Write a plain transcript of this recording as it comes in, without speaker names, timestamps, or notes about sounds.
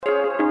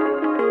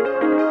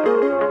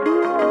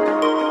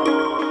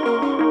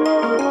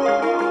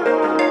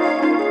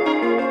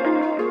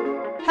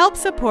Help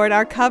support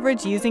our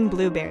coverage using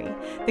Blueberry,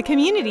 the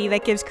community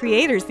that gives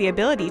creators the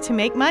ability to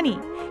make money,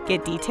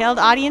 get detailed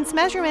audience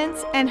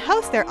measurements, and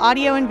host their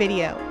audio and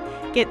video.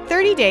 Get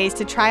 30 days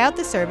to try out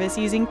the service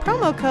using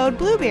promo code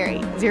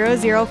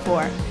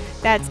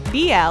Blueberry004. That's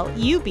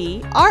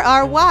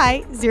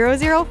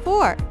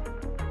BLUBRRY004.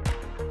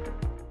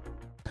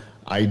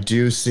 I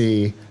do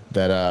see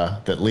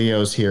that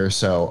Leo's here,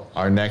 so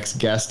our next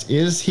guest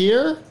is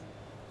here.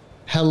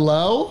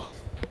 Hello.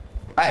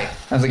 Hi,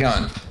 how's it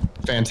going?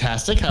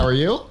 Fantastic. How are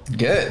you?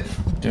 Good.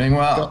 Doing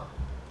well.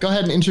 Go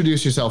ahead and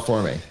introduce yourself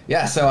for me.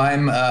 Yeah, so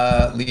I'm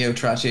Leo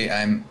Tracci.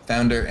 I'm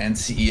founder and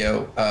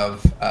CEO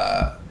of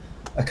a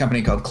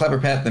company called Clever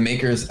Pet, the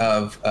makers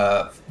of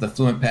the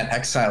Fluent Pet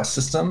Hextile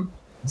system.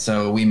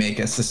 So we make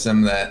a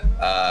system that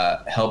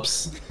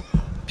helps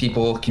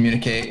people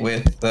communicate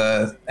with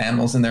the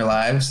animals in their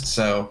lives.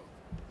 So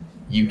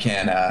you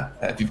can,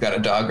 if you've got a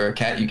dog or a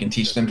cat, you can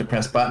teach them to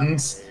press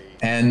buttons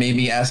and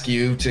maybe ask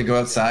you to go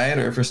outside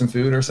or for some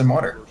food or some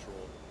water.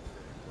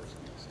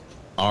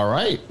 All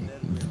right.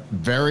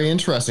 Very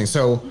interesting.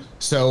 So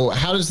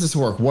how does this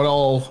work? What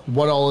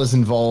all is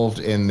involved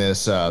in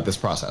this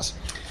process?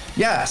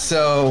 Yeah.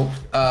 So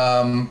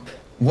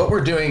what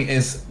we're doing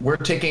is we're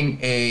taking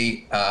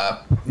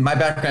my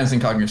background is in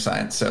cognitive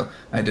science. So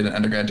I did an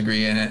undergrad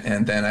degree in it,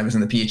 and then I was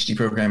in the PhD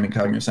program in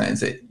cognitive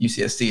science at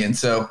UCSD. And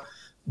so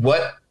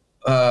what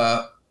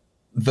the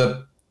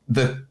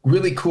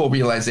really cool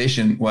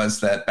realization was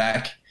that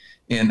back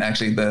in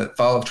actually the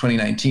fall of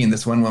 2019,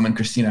 this one woman,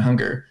 Christina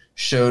Hunger,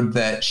 showed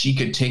that she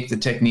could take the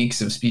techniques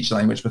of speech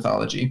language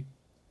pathology,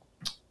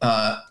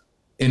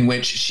 in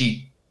which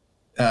she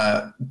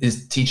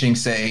is teaching,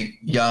 say,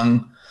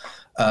 young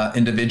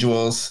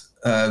individuals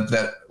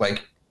that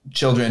like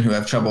children who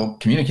have trouble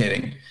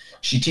communicating.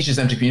 She teaches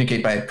them to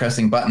communicate by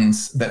pressing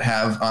buttons that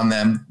have on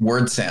them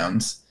word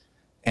sounds,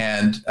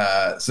 and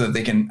so that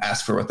they can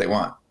ask for what they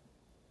want.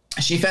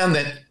 She found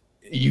that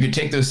you could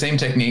take those same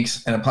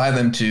techniques and apply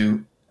them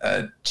to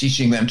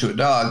teaching them to a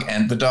dog,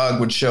 and the dog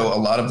would show a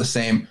lot of the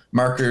same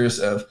markers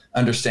of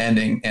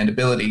understanding and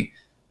ability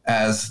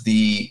as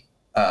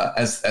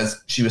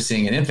as she was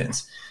seeing in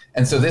infants.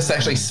 And so this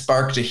actually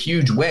sparked a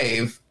huge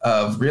wave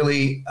of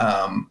really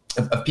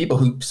of people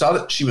who saw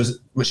that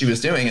what she was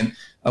doing, and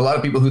a lot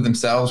of people who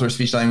themselves were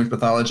speech language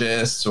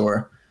pathologists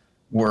or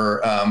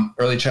were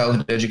early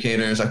childhood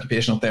educators,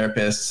 occupational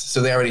therapists.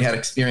 So they already had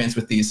experience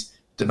with these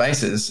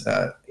devices,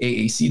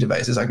 AAC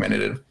devices,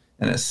 augmentative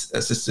and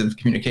assistive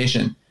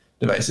communication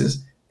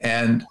devices,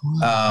 and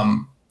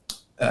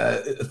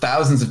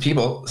thousands of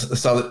people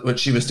saw what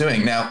she was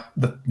doing. Now,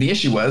 the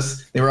issue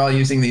was they were all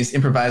using these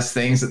improvised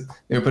things that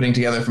they were putting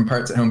together from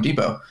parts at Home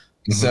Depot.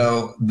 Mm-hmm.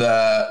 So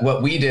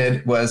what we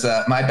did was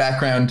my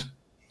background,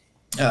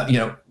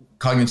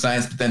 cognitive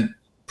science, but then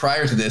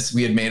prior to this,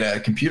 we had made a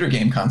computer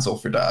game console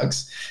for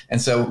dogs,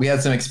 and so we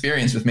had some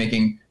experience with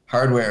making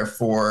hardware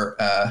for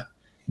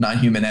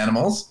non-human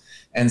animals.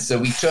 And so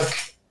we took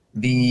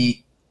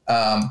the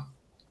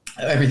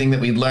everything that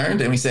we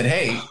learned and we said,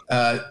 hey,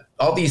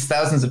 all these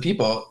thousands of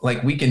people,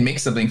 like, we can make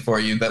something for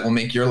you that will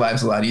make your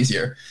lives a lot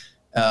easier.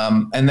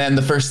 And then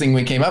the first thing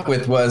we came up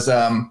with was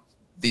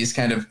these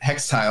kind of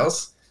hex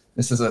tiles.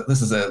 This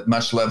is a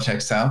much loved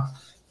hex tile,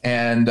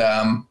 and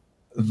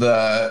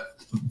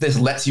this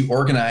lets you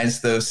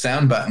organize those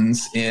sound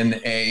buttons in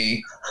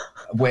a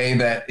way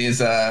that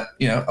is a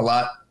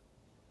lot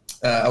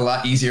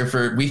easier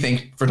for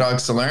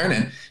dogs to learn,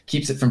 and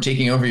keeps it from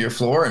taking over your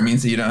floor. It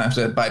means that you don't have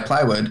to buy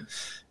plywood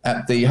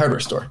at the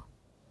hardware store.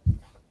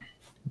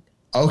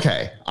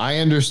 Okay, I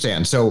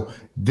understand. So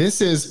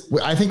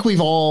I think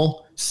we've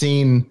all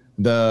seen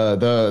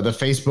the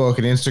Facebook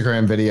and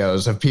Instagram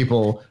videos of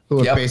people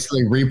who have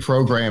basically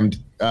reprogrammed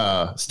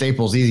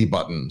Staples Easy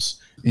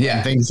buttons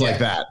and things like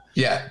that.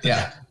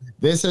 Yeah.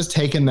 This has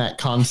taken that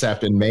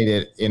concept and made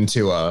it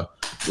into a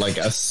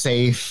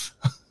safe,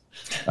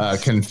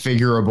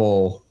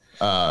 configurable,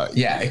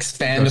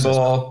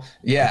 expandable.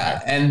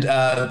 Yeah. And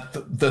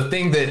the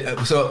thing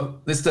so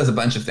this does a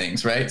bunch of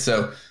things, right?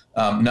 So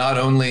not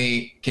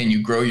only can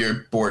you grow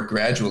your board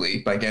gradually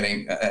by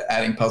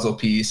adding puzzle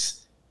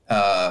piece,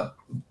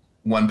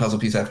 one puzzle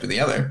piece after the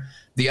other.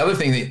 The other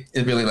thing that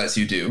it really lets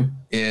you do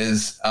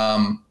is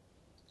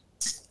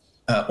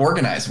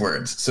organize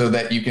words so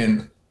that you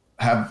can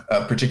have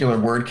particular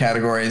word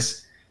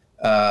categories,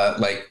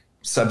 like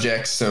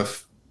subjects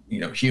of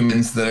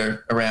humans that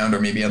are around, or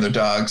maybe other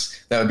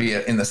dogs. That would be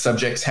in the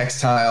subjects hex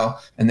tile,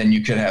 and then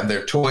you could have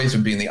their toys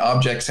would be in the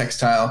objects hex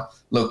tile.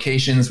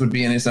 Locations would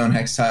be in its own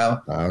hex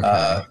tile.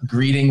 Okay.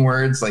 Greeting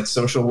words, like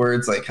social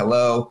words like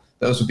hello,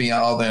 those would be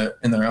all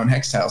in their own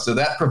hex tile. So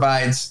that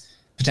provides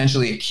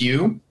potentially a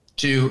cue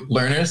to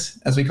learners,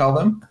 as we call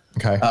them,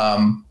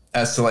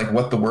 as to like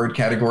what the word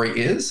category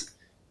is.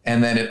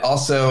 And then it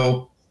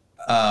also,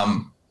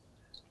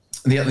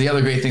 the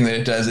other great thing that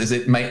it does is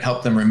it might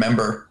help them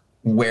remember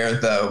where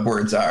the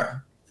words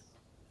are.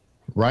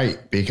 Right,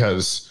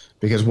 because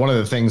one of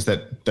the things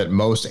that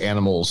most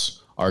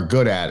animals are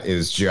good at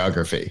is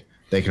geography.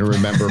 They can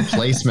remember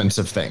placements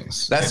of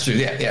things. That's true.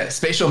 Yeah.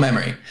 Spatial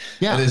memory.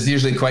 Yeah. That is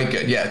usually quite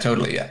good. Yeah,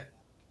 totally. Yeah.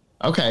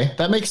 Okay.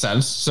 That makes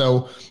sense.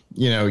 So,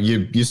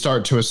 you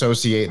start to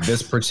associate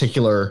this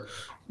particular,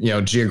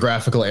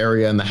 geographical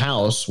area in the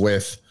house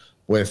with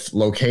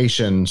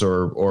locations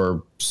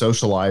or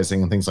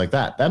socializing and things like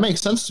that. That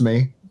makes sense to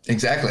me.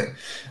 Exactly.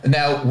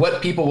 Now,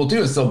 what people will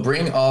do is they'll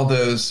bring all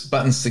those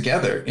buttons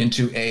together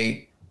into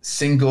a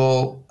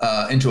single,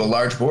 into a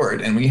large board.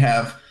 And we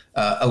have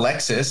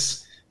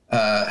Alexis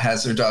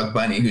has her dog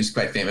Bunny, who's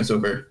quite famous,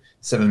 over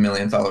 7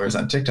 million followers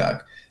on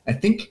TikTok. I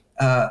think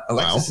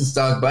Alexis's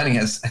dog Bunny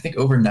has,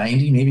 over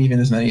 90, maybe even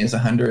as many as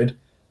 100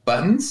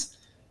 buttons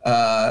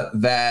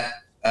that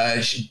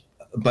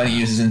Bunny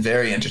uses in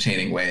very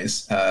entertaining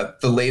ways.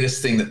 The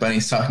latest thing that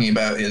Bunny's talking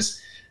about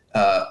is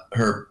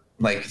her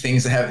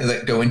things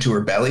that go into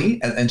her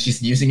belly, and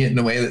she's using it in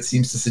a way that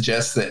seems to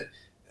suggest that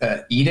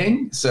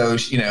eating. So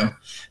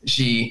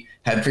she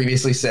had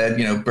previously said,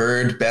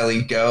 bird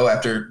belly go,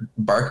 after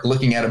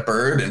looking at a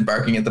bird and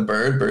barking at the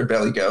bird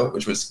belly go,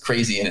 which was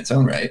crazy in its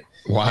own right.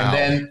 Wow.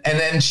 And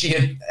then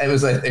it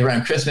was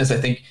around Christmas, I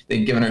think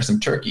they'd given her some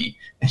turkey,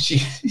 and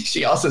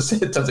she also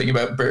said something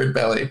about bird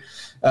belly,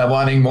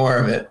 wanting more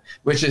of it,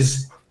 which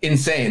is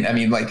insane. I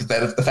mean,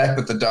 that the fact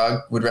that the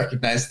dog would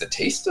recognize the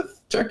taste of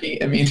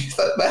turkey. I mean,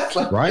 that's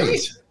right. Really?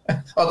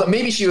 Although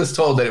maybe she was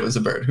told that it was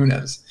a bird. Who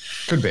knows?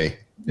 Could be.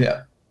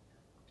 Yeah.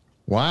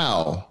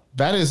 Wow.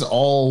 That is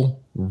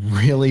all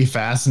really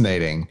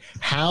fascinating.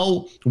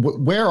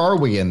 Where are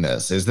we in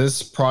this? Is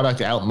this product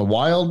out in the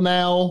wild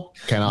now?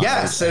 Can I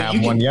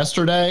have one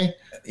yesterday?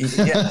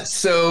 Yeah.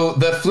 So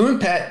the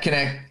Fluent Pet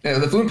Connect,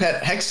 the Fluent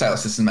Pet hex tile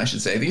system, I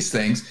should say, these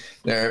things,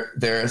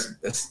 there's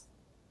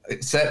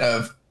a set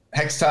of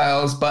hex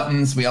tiles,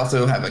 buttons. We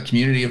also have a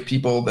community of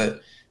people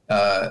that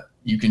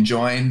you can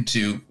join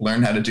to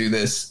learn how to do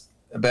this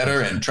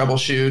better and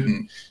troubleshoot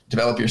and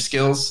develop your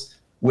skills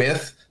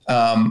with.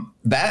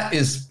 That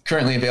is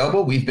currently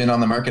available. We've been on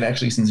the market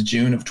actually since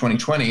June of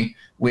 2020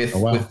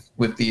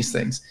 with these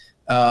things.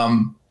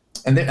 And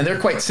they're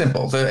quite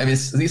simple.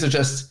 These are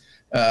just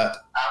outside.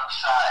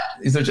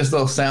 These are just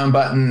little sound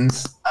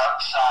buttons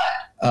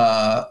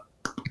outside.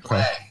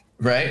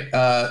 Right.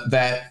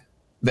 That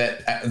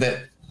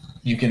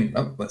you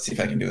can. Let's see if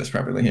I can do this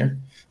properly here.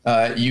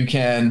 You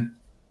can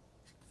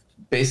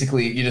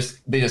basically you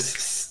just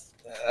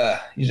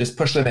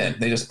push them in.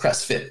 They just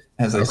press fit,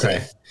 as they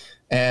say.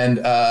 And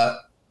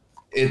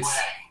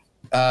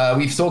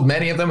we've sold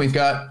many of them. We've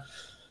got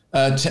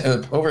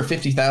over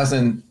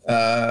 50,000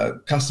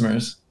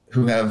 customers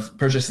who have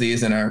purchased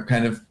these and are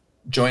kind of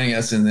joining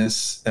us in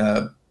this,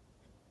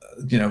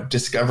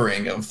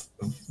 discovering of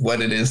what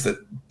it is that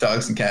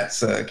dogs and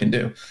cats can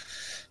do.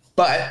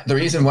 But the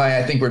reason why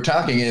I think we're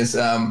talking is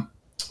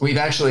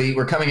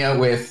we're coming out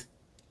with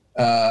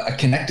a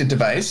connected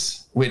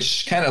device,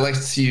 which kind of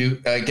lets you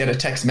get a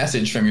text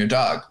message from your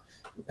dog.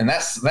 And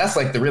that's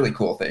the really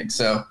cool thing.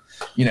 So,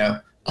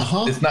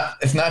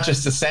 it's not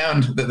just a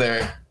sound that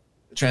they're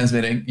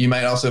transmitting. You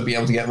might also be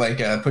able to get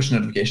a push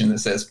notification that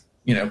says,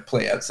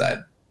 play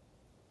outside.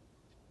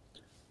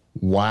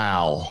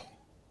 Wow.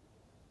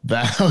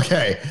 That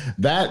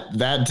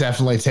That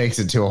definitely takes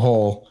it to a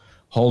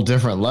whole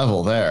different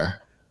level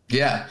there.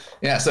 Yeah.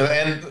 Yeah. So,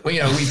 and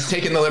we've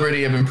taken the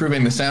liberty of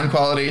improving the sound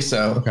quality.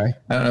 So I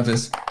don't know if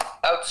it's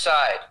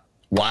outside.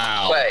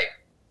 Wow. Play.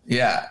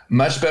 Yeah,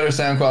 much better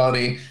sound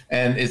quality,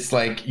 and it's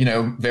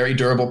very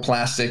durable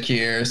plastic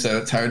here, so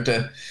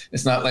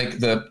it's not like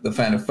the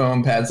kind of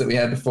foam pads that we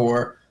had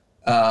before.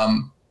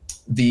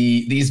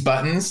 These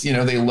buttons,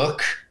 they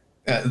look,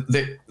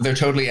 they're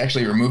totally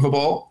actually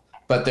removable,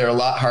 but they're a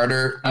lot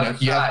harder.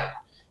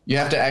 You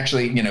have to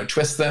actually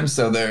twist them,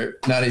 so they're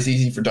not as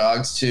easy for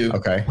dogs to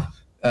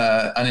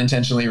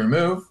unintentionally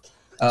remove.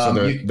 So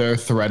they're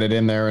threaded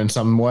in there in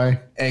some way.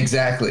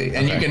 Exactly,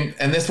 and you can,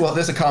 and this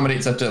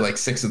accommodates up to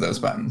 6 of those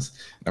buttons.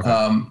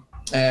 Okay.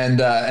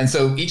 And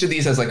so each of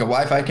these has a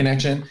Wi-Fi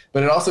connection,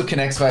 but it also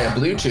connects via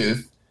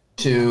Bluetooth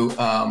to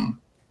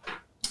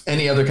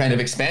any other kind of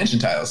expansion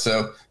tiles.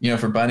 So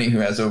for Bunny, who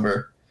has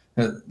over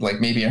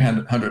maybe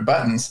 100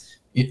 buttons,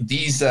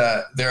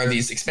 there are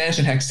these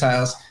expansion hex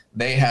tiles.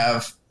 They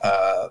have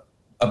a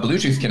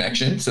Bluetooth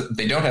connection, so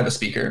they don't have a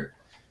speaker,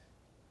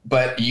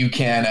 but you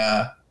can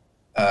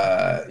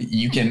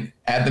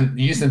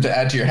use them to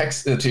add to your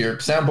hex to your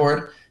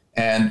soundboard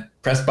and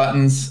press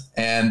buttons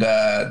and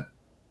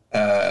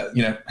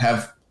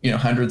have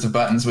hundreds of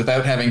buttons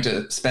without having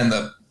to spend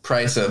the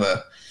price of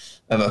a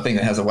thing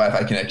that has a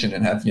Wi-Fi connection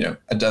and have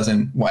a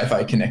dozen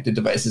Wi-Fi connected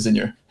devices in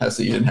your house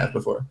that you didn't have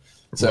before.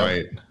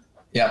 So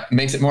yeah, it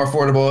makes it more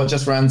affordable. It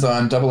just runs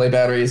on AA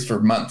batteries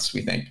for months,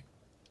 we think.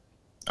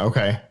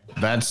 Okay,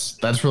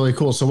 that's really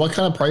cool. So what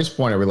kind of price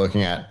point are we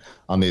looking at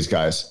on these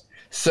guys?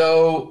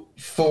 So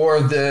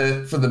for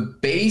the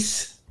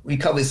base, we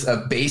call this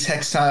a base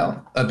hex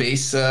tile, a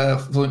base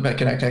Fluent Pet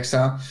Connect hex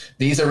tile.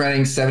 These are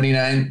running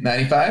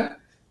 $79.95,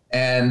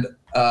 and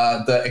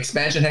the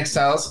expansion hex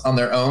tiles on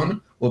their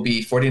own will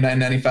be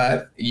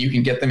 $49.95. You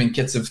can get them in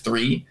kits of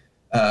 3,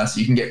 so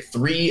you can get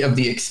 3 of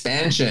the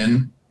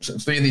expansion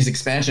 3 of these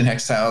expansion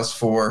hex tiles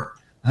for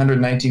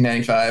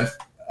 $119.95,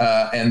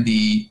 and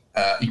you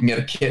can get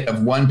a kit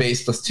of 1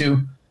 base plus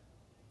 2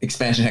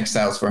 expansion hex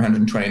tiles for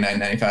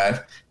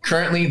 $129.95.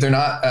 Currently, they're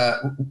not.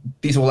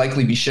 These will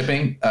likely be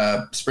shipping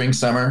spring,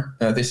 summer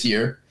this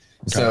year.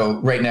 Okay. So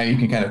right now, you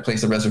can kind of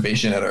place a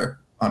reservation on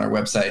our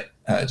website,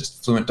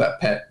 just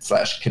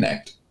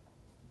fluent.pet/connect.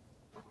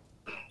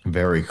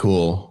 Very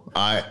cool.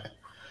 I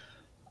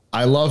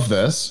love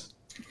this.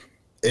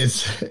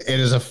 It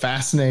is a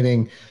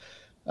fascinating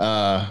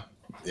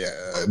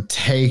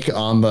take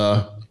on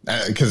the,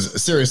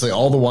 because seriously,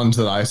 all the ones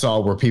that I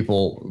saw were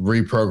people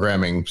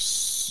reprogramming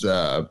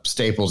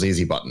Staples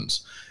Easy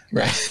buttons,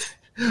 right?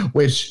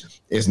 Which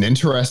is an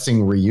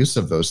interesting reuse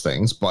of those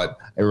things, but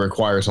it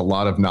requires a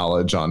lot of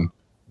knowledge on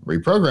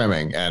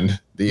reprogramming and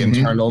the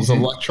internals of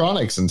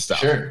electronics and stuff.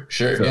 Sure,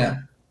 so yeah.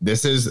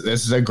 This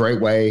is a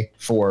great way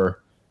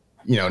for,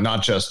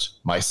 not just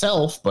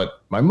myself,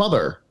 but my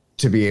mother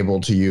to be able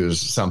to use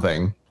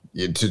something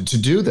to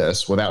do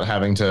this without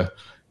having to,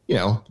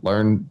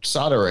 learn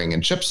soldering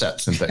and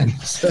chipsets and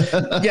things.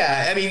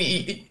 Yeah, I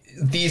mean,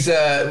 these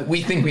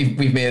we think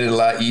we've made it a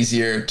lot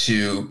easier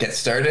to get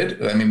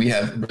started. I mean, we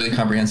have really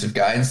comprehensive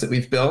guides that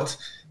we've built.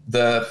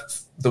 The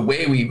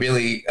way we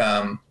really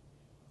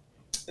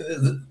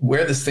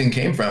where this thing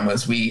came from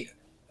was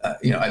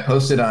I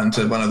posted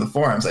onto one of the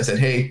forums. I said,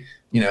 hey,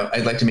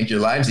 I'd like to make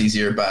your lives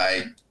easier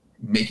by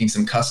making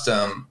some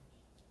custom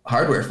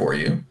hardware for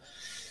you.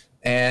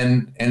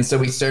 And so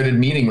we started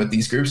meeting with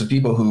these groups of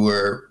people who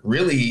were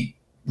really,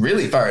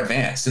 really far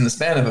advanced. In the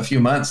span of a few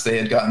months, they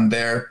had gotten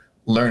their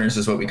learners,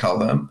 is what we call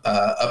them,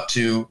 up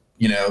to,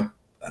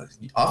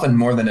 often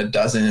more than a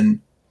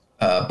dozen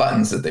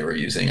buttons that they were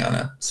using on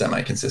a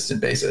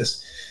semi-consistent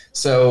basis.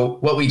 So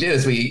what we did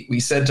is we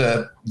said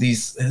to a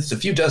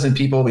few dozen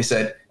people, we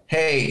said,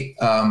 hey,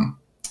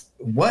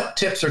 what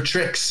tips or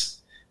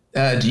tricks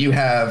do you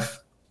have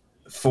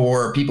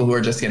for people who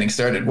are just getting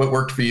started? What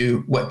worked for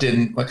you? What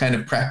didn't? What kind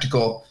of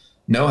practical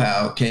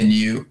know-how can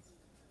you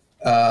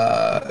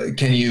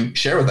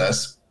share with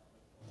us?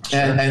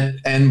 Sure.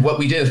 And what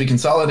we did is we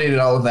consolidated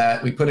all of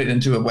that. We put it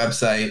into a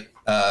website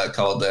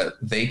called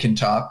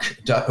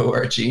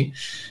theycantalk.org,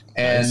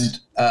 and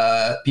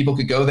nice. People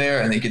could go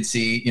there and they could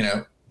see,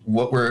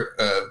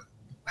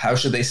 how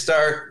should they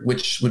start?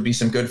 Which would be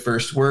some good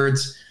first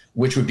words?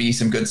 Which would be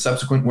some good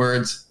subsequent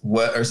words?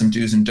 What are some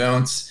do's and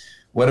don'ts?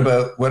 What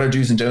are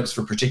do's and don'ts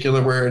for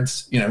particular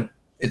words?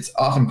 It's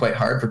often quite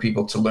hard for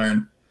people to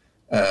learn,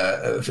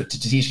 to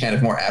teach kind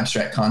of more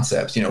abstract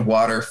concepts,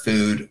 water,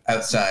 food,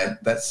 outside.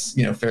 That's,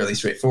 fairly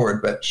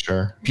straightforward, but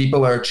sure.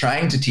 People are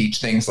trying to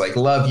teach things like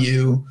love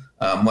you.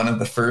 One of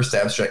the first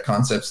abstract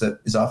concepts that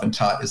is often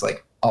taught is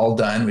like all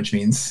done, which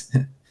means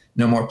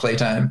no more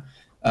playtime.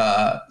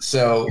 All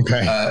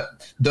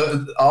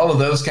of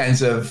those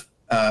kinds of,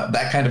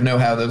 that kind of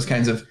know-how, those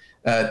kinds of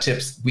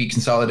tips, we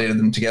consolidated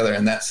them together,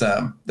 and that's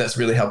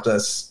really helped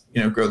us,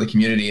 grow the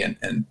community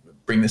and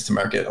bring this to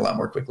market a lot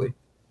more quickly.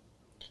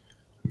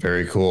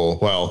 Very cool.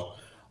 Well,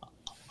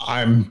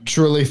 I'm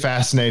truly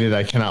fascinated.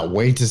 I cannot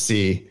wait to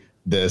see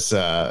this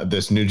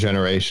new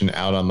generation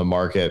out on the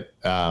market.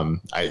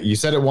 You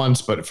said it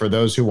once, but for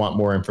those who want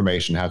more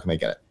information, how can they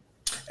get it?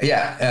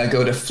 Yeah,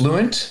 go to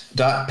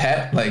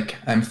fluent.pet, like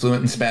I'm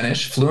fluent in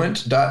Spanish,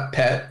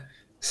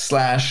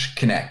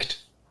 fluent.pet/connect.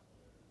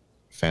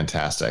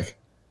 Fantastic.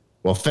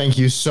 Well, thank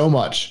you so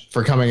much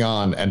for coming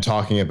on and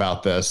talking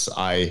about this.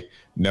 I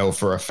know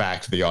for a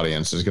fact the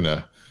audience is going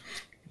to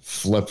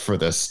flip for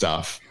this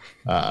stuff.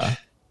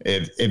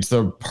 It's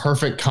the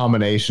perfect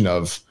combination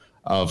of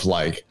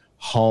like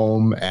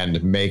home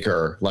and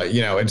maker. Like,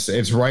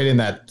 it's right in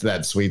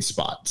that sweet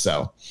spot.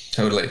 So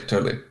totally.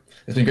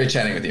 It's been great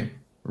chatting with you.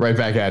 Right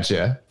back at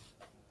you.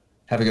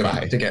 Have a good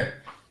one. Take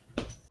care.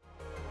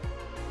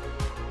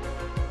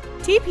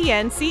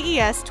 TPN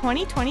CES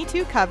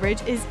 2022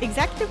 coverage is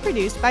executive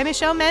produced by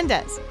Michelle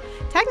Mendez.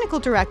 Technical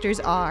directors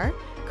are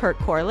Kurt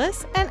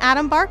Corliss and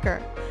Adam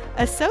Barker.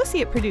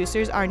 Associate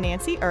producers are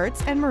Nancy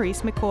Ertz and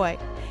Maurice McCoy.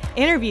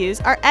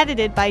 Interviews are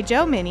edited by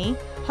Joe Minnie.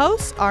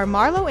 Hosts are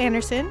Marlo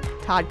Anderson,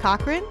 Todd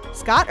Cochran,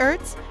 Scott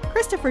Ertz,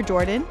 Christopher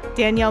Jordan,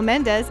 Danielle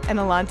Mendez, and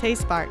Alante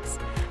Sparks.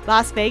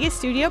 Las Vegas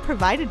studio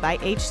provided by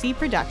HC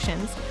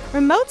Productions.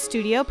 Remote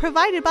studio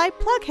provided by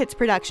Plug Hits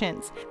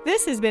Productions.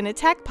 This has been a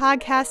Tech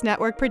Podcast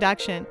Network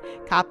production.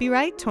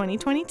 Copyright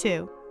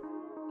 2022.